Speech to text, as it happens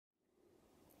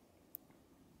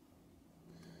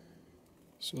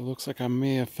So it looks like I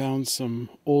may have found some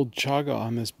old chaga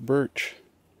on this birch.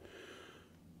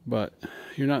 But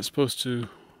you're not supposed to,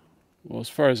 well, as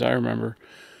far as I remember,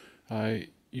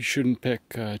 you shouldn't pick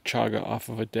chaga off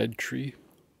of a dead tree.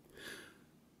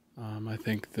 I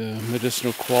think the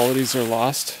medicinal qualities are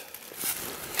lost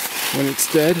when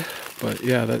it's dead. But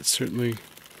yeah, that certainly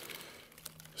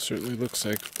looks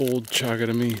like old chaga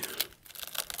to me.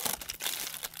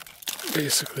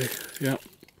 Basically, yeah.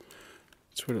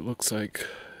 That's what it looks like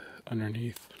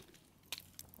underneath.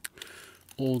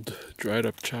 Old dried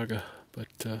up chaga. But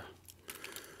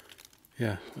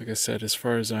yeah, like I said, as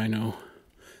far as I know,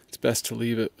 it's best to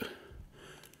leave it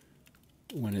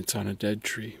when it's on a dead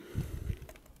tree.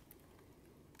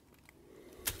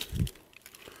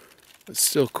 It's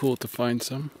still cool to find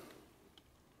some.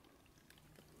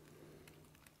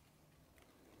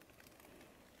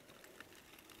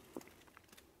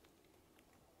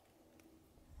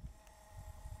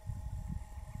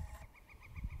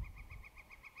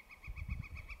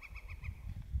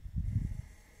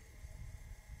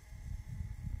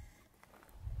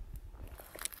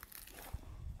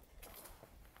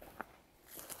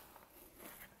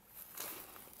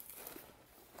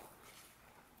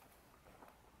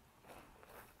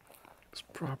 This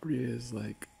property is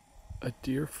like a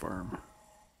deer farm.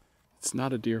 It's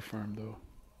not a deer farm though.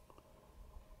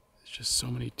 There's just so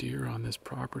many deer on this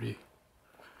property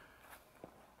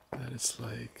that it's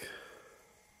like,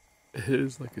 it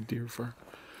is like a deer farm.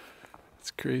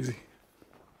 It's crazy.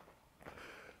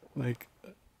 Like,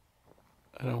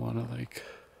 I don't want to like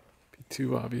be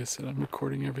too obvious that I'm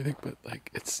recording everything, but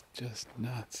like it's just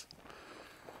nuts.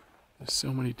 There's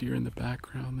so many deer in the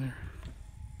background there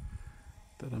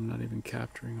that I'm not even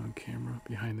capturing on camera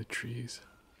behind the trees.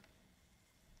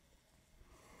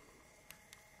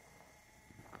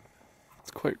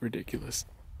 It's quite ridiculous,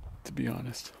 to be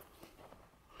honest.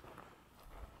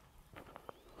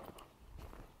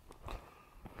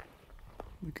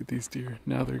 Look at these deer.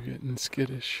 Now they're getting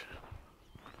skittish.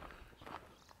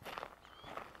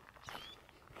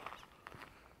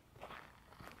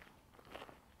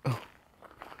 Oh,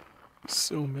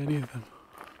 so many of them.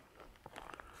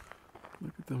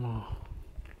 Look at them all.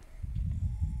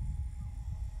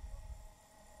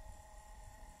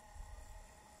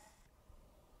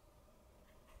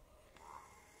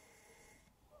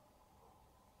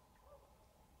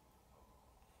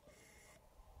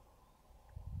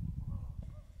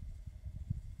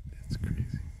 It's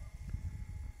crazy.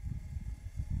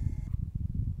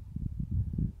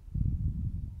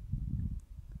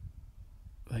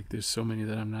 Like there's so many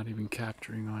that I'm not even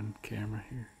capturing on camera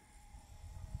here.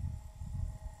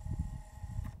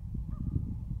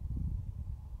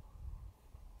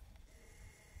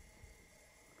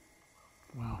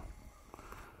 Wow.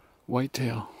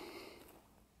 Whitetail.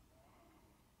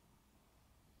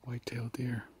 Whitetail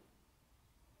deer.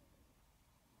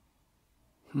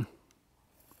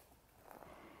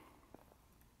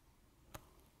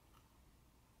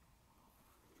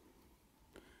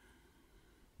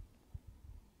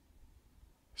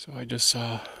 So I just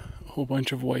saw a whole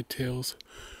bunch of whitetails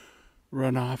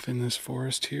run off in this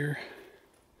forest here.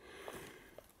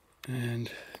 And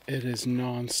it is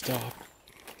non-stop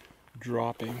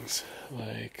droppings.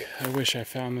 Like, I wish I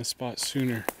found this spot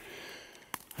sooner.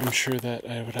 I'm sure that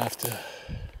I would have to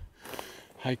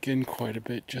hike in quite a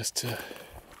bit just to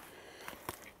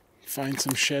find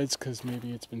some sheds, because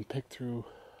maybe it's been picked through.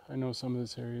 I know some of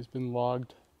this area has been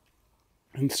logged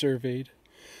and surveyed,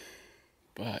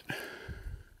 but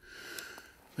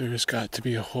there's got to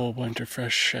be a whole bunch of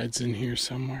fresh sheds in here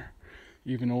somewhere,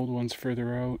 even old ones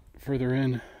further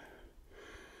in.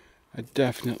 I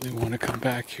definitely want to come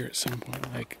back here at some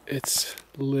point. Like, it's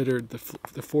littered. The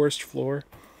forest floor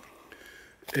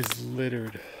is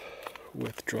littered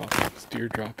with droppings, deer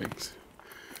droppings.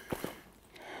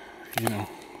 You know,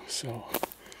 so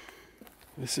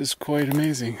this is quite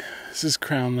amazing. This is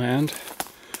Crown land.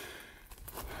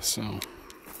 So,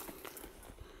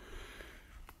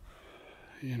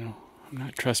 you know, I'm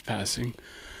not trespassing.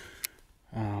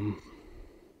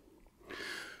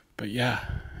 But yeah,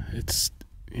 it's,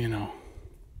 you know,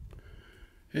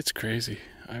 it's crazy.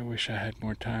 I wish I had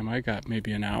more time. I got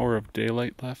maybe an hour of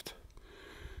daylight left,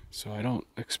 so I don't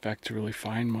expect to really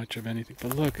find much of anything.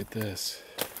 But look at this.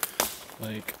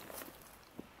 Like,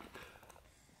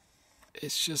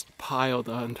 it's just piled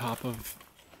on top of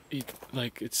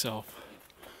itself.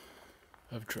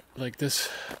 Like, this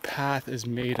path is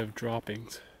made of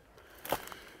droppings.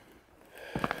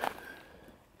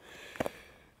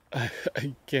 I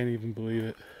can't even believe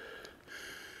it.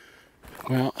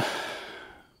 Well,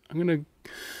 I'm gonna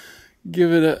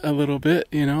give it a little bit,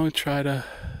 you know, try to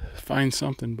find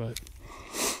something, but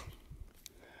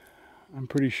I'm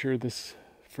pretty sure this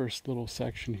first little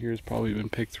section here has probably been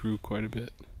picked through quite a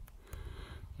bit.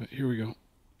 But here we go.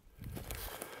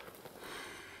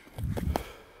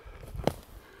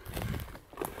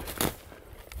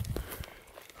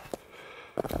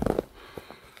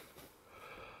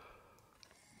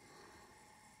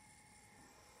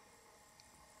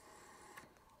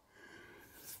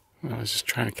 I was just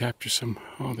trying to capture some.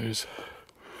 Oh, there's.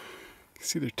 You can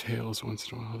see their tails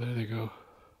once in a while. There they go.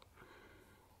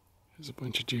 There's a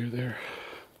bunch of deer there.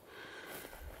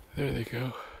 There they go.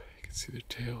 You can see their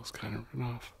tails kind of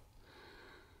run off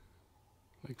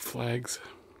like flags.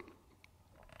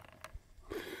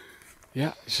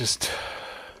 Yeah, it's just.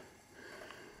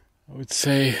 I would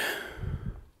say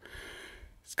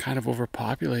it's kind of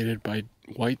overpopulated by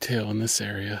whitetail in this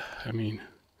area. I mean,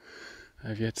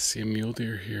 I've yet to see a mule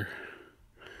deer here.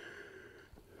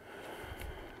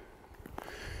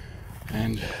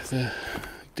 And the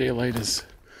daylight is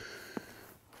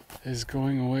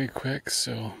going away quick,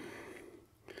 so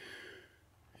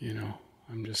you know,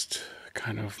 I'm just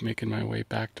kind of making my way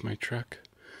back to my truck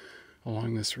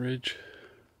along this ridge.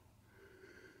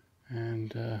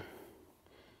 And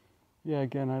yeah,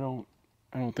 again,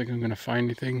 I don't think I'm going to find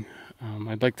anything.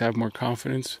 I'd like to have more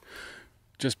confidence,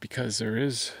 just because there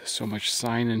is so much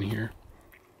sign in here.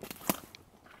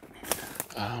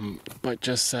 But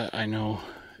just that I know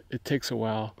it takes a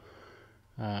while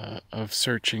of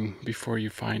searching before you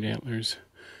find antlers.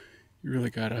 You really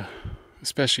gotta,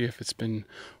 especially if it's been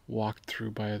walked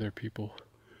through by other people.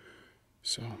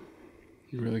 So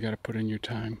you really gotta put in your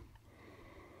time.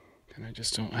 And I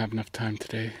just don't have enough time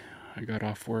today. I got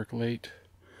off work late.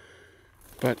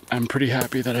 But I'm pretty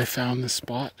happy that I found this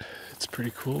spot. It's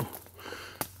pretty cool.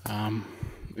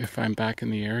 If I'm back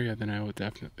in the area, then I will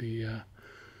definitely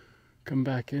come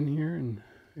back in here and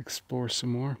explore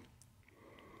some more.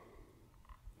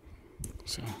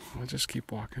 So I'll just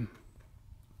keep walking.